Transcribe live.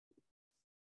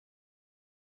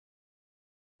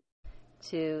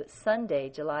to Sunday,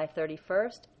 July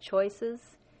 31st,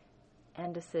 Choices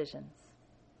and Decisions.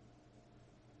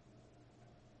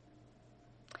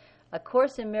 A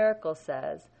Course in Miracles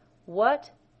says,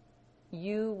 what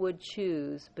you would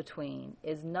choose between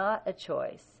is not a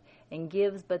choice and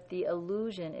gives but the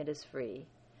illusion it is free,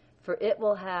 for it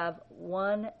will have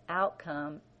one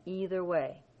outcome either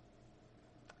way.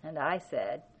 And I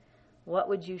said, what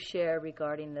would you share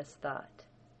regarding this thought?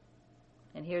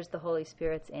 And here's the Holy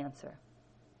Spirit's answer.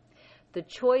 The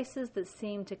choices that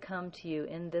seem to come to you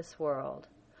in this world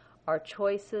are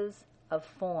choices of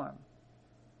form.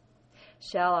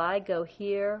 Shall I go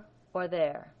here or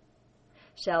there?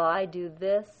 Shall I do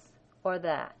this or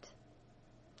that?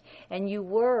 And you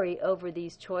worry over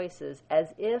these choices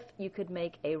as if you could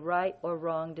make a right or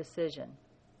wrong decision,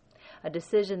 a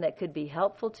decision that could be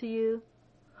helpful to you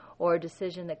or a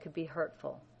decision that could be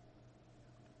hurtful.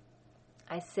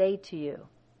 I say to you,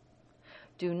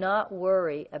 do not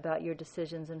worry about your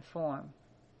decisions in form.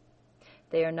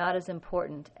 They are not as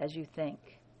important as you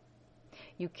think.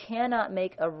 You cannot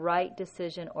make a right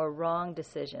decision or wrong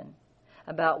decision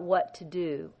about what to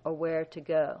do or where to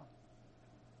go.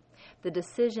 The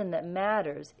decision that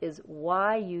matters is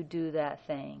why you do that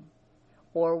thing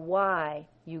or why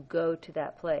you go to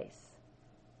that place.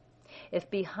 If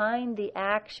behind the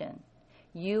action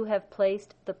you have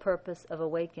placed the purpose of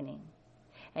awakening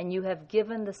and you have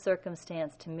given the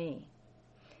circumstance to me,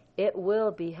 it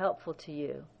will be helpful to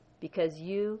you because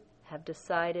you have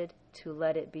decided to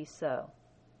let it be so.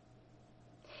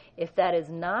 If that is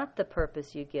not the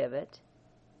purpose you give it,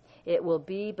 it will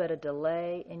be but a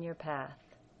delay in your path.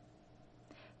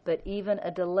 But even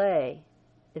a delay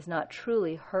is not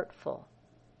truly hurtful,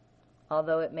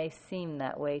 although it may seem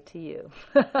that way to you.